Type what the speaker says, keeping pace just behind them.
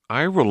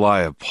I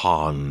rely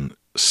upon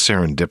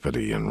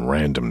serendipity and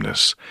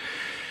randomness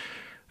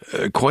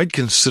quite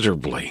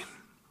considerably.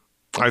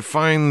 I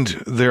find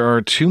there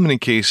are too many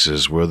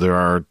cases where there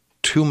are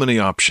too many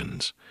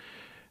options,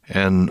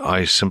 and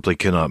I simply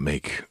cannot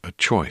make a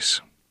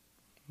choice.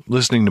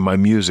 Listening to my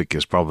music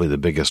is probably the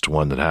biggest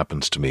one that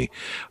happens to me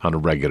on a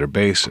regular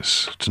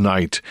basis.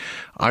 Tonight,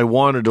 I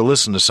wanted to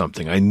listen to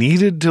something. I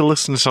needed to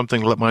listen to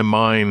something, let my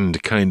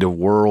mind kind of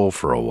whirl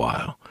for a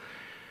while.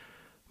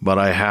 But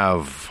I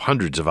have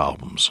hundreds of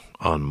albums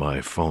on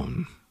my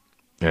phone.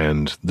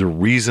 And the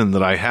reason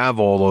that I have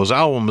all those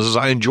albums is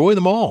I enjoy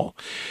them all.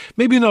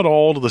 Maybe not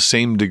all to the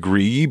same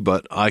degree,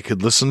 but I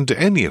could listen to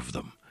any of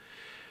them.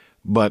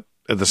 But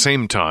at the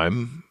same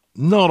time,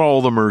 not all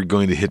of them are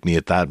going to hit me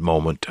at that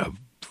moment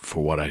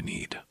for what I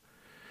need.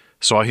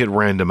 So I hit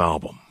random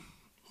album.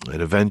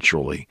 And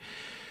eventually,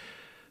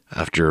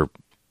 after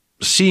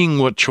seeing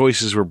what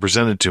choices were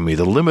presented to me,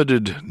 the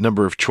limited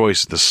number of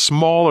choices, the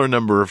smaller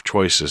number of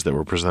choices that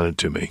were presented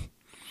to me,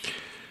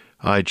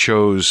 I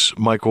chose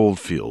Mike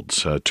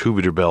Oldfield's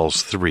Tubular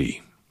Bells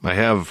 3.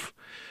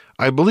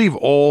 I believe,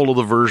 all of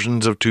the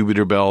versions of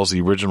Tubular Bells,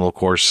 the original, of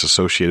course,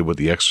 associated with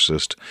The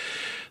Exorcist.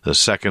 The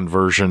second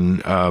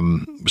version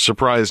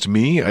surprised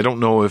me. I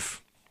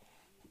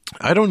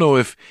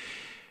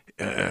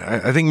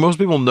think most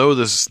people know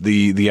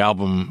the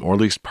album, or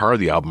at least part of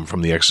the album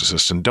from The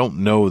Exorcist, and don't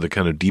know the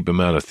kind of deep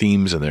amount of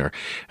themes in there.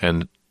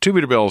 And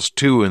Tubular Bells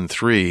 2 and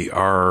 3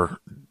 are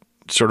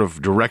sort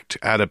of direct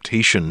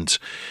adaptations,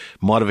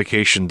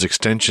 modifications,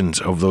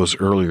 extensions of those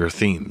earlier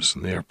themes.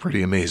 And they are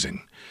pretty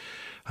amazing.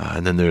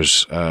 And then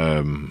there's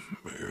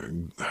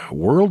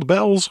World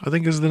Bells, I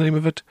think is the name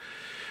of it.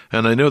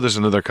 And I know there's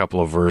another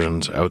couple of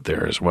versions out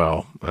there as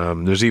well.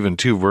 There's even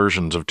 2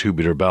 versions of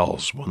Tubular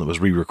Bells, one that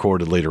was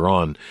re-recorded later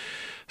on.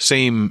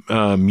 Same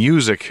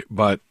music,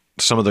 but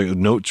some of the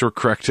notes are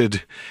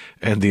corrected,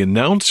 and the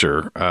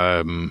announcer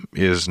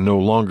is no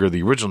longer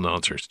the original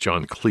announcer. It's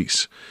John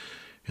Cleese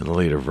in the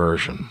later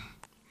version.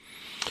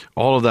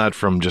 All of that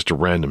from just a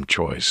random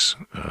choice.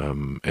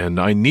 And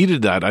I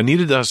needed that. I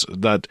needed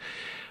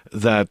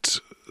that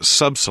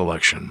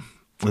sub-selection.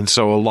 And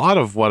so a lot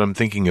of what I'm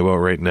thinking about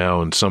right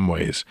now in some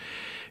ways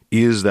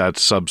is that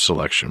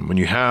sub-selection. When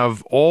you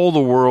have all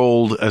the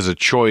world as a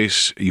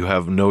choice, you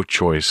have no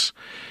choice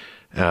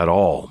at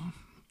all.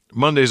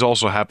 Mondays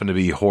also happen to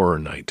be horror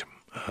night,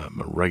 a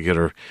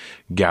regular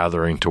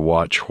gathering to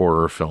watch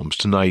horror films.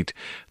 Tonight,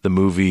 the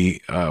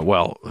movie,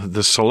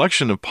 the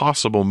selection of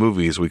possible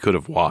movies we could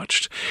have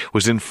watched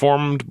was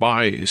informed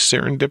by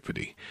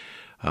serendipity.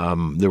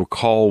 The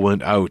call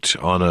went out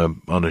on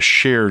a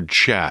shared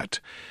chat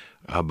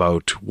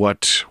about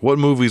what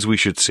movies we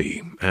should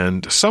see.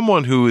 And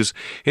someone who is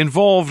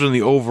involved in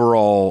the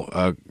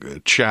overall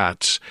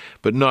chats,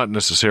 but not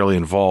necessarily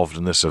involved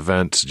in this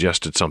event,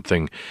 suggested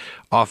something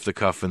off the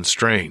cuff and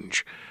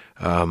strange.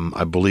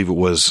 I believe it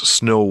was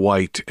Snow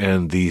White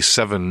and the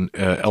Seven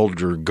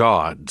Elder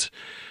Gods,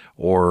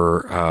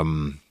 or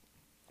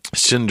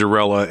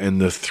Cinderella and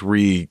the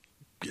Three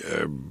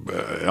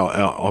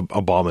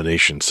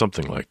Abominations,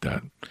 something like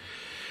that.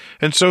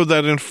 And so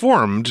that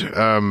informed,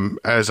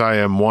 as I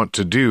am wont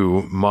to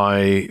do,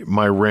 my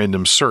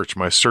random search,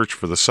 my search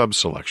for the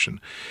sub-selection.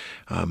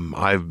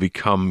 I've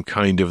become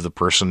kind of the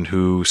person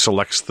who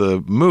selects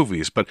the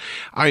movies, but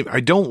I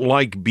don't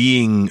like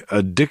being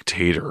a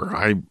dictator.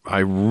 I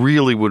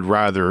really would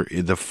rather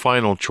the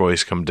final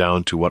choice come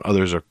down to what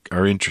others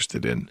are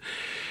interested in.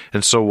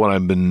 And so what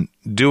I've been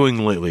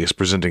doing lately is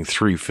presenting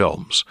 3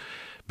 films,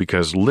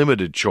 because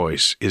limited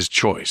choice is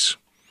choice.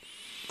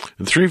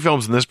 The 3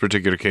 films in this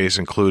particular case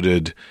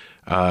included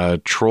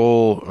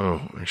Troll.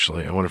 Oh,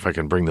 actually, I wonder if I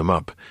can bring them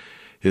up.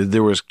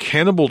 There was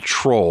Cannibal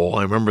Troll.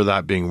 I remember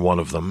that being one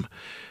of them.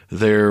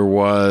 There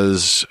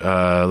was,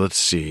 let's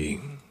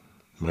see,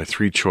 my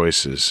 3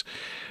 choices.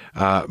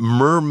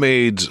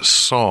 Mermaid's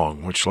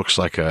Song, which looks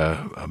like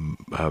a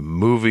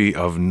movie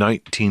of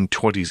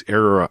 1920s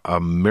era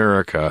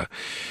America,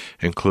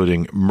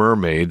 including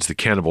mermaids. The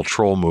Cannibal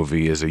Troll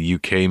movie is a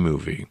UK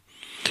movie.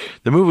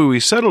 The movie we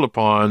settled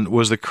upon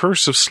was The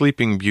Curse of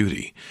Sleeping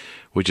Beauty,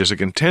 which is a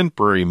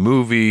contemporary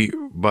movie,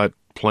 but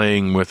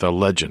playing with a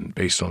legend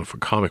based on a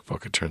comic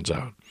book, it turns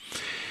out.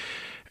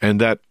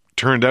 And that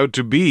turned out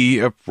to be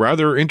a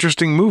rather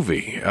interesting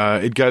movie.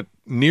 It got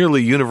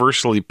nearly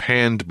universally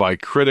panned by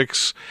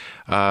critics.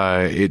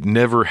 It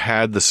never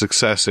had the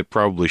success it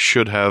probably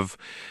should have.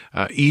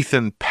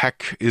 Ethan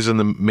Peck is in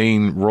the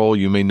main role.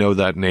 You may know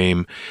that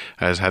name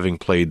as having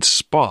played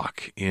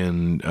Spock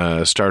in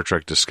Star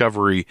Trek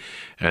Discovery,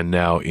 and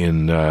now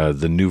in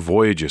The New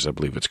Voyages, I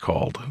believe it's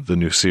called, the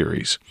new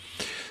series.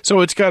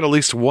 So it's got at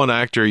least one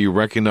actor you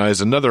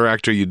recognize. Another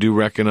actor you do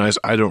recognize.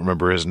 I don't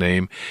remember his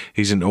name.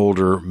 He's an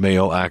older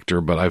male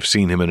actor, but I've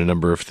seen him in a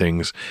number of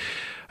things.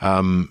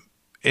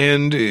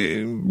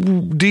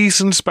 And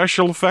decent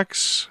special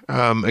effects,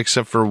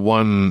 except for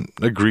one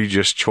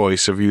egregious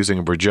choice of using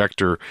a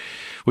projector,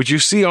 which you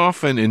see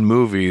often in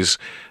movies.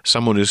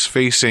 Someone is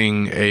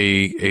facing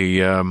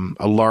a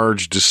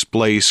large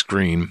display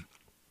screen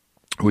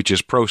which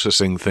is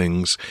processing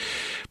things.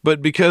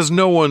 But because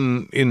no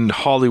one in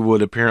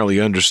Hollywood apparently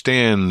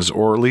understands,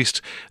 or at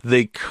least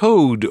they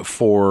code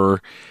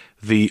for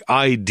the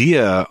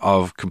idea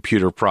of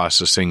computer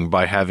processing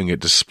by having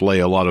it display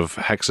a lot of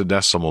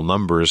hexadecimal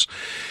numbers,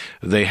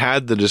 they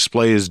had the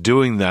displays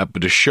doing that,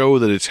 but to show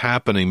that it's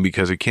happening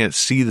because it can't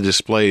see the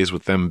displays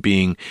with them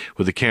being,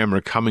 with the camera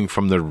coming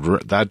from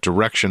that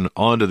direction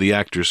onto the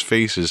actors'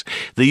 faces,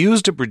 they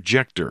used a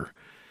projector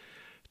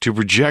to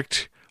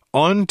project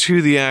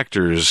onto the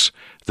actors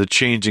the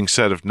changing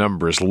set of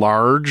numbers,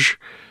 large,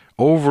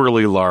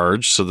 overly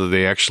large, so that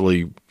they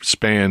actually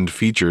spanned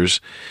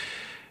features,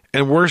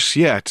 and worse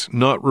yet,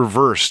 not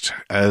reversed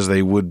as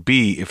they would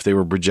be if they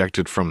were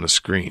projected from the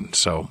screen.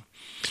 So,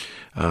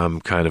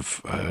 kind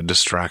of a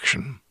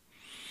distraction.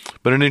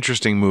 But an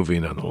interesting movie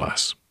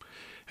nonetheless.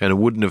 And it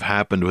wouldn't have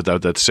happened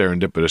without that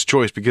serendipitous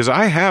choice, because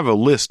I have a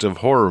list of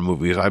horror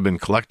movies I've been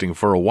collecting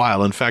for a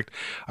while. In fact,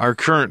 our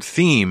current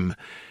theme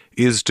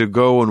is to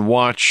go and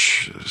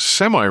watch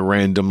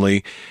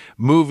semi-randomly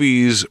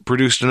movies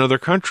produced in other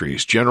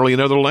countries, generally in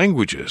other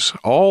languages.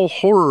 All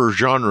horror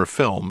genre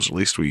films, at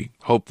least we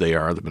hope they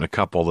are. There have been a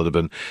couple that have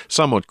been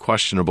somewhat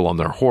questionable on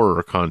their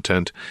horror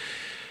content.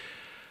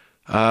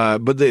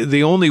 But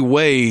the only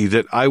way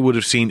that I would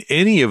have seen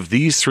any of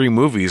these three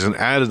movies and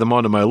added them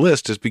onto my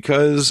list is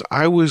because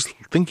I was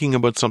thinking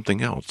about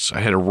something else. I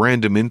had a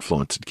random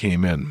influence that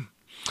came in.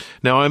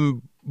 Now,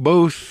 I'm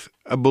both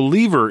a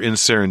believer in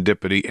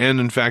serendipity and,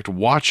 in fact,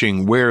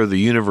 watching where the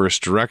universe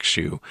directs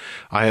you.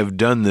 I have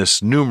done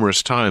this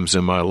numerous times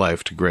in my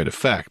life to great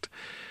effect.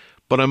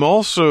 But I'm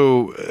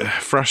also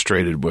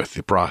frustrated with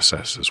the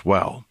process as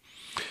well,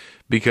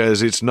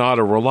 because it's not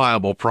a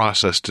reliable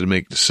process to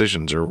make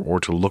decisions or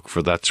to look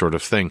for that sort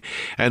of thing.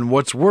 And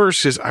what's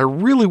worse is I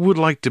really would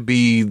like to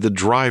be the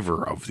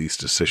driver of these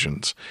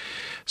decisions.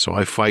 So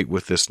I fight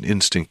with this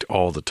instinct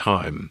all the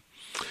time.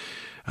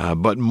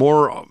 But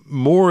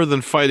more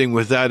than fighting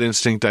with that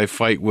instinct, I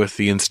fight with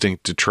the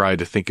instinct to try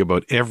to think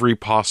about every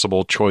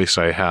possible choice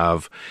I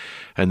have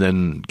and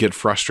then get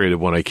frustrated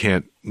when I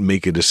can't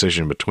make a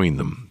decision between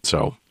them.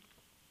 So,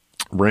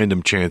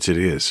 random chance it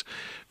is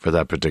for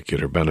that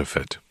particular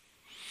benefit.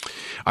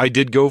 I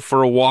did go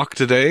for a walk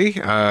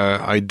today.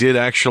 I did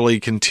actually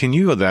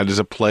continue. That is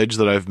a pledge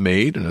that I've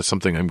made, and it's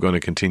something I'm going to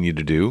continue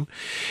to do.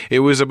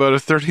 It was about a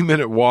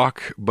 30-minute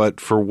walk,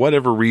 but for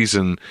whatever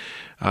reason,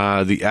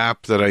 the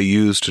app that I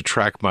use to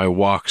track my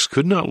walks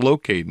could not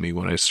locate me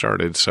when I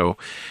started. So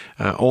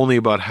only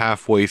about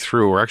halfway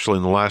through, or actually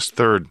in the last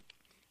third,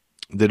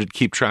 did it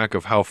keep track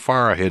of how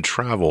far I had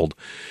traveled.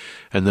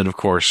 And then, of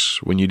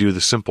course, when you do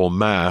the simple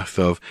math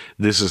of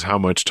this is how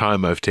much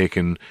time I've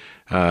taken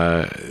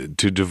to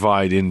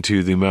divide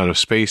into the amount of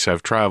space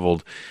I've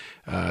traveled,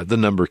 the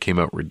number came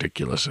out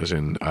ridiculous, as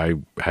in I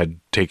had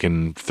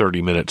taken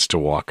 30 minutes to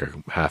walk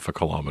half a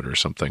kilometer or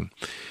something.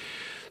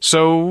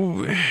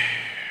 So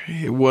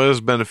it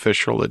was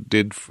beneficial. It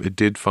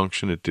did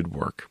function. It did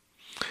work.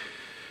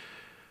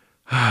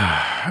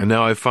 And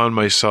now I found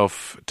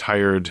myself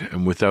tired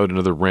and without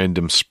another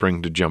random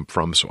spring to jump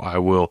from, so I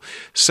will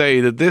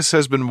say that this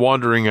has been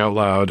Wandering Out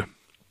Loud,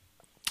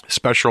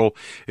 special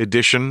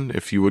edition,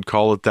 if you would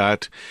call it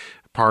that,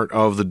 part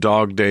of the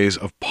dog days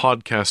of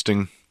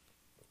podcasting.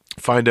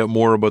 Find out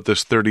more about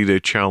this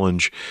 30-day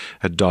challenge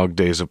at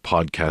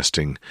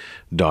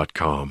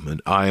dogdaysofpodcasting.com.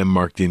 And I am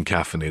Mark the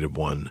Encaffeinated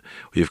One.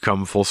 We have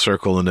come full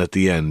circle, and at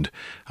the end,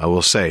 I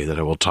will say that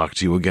I will talk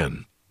to you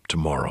again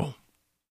tomorrow.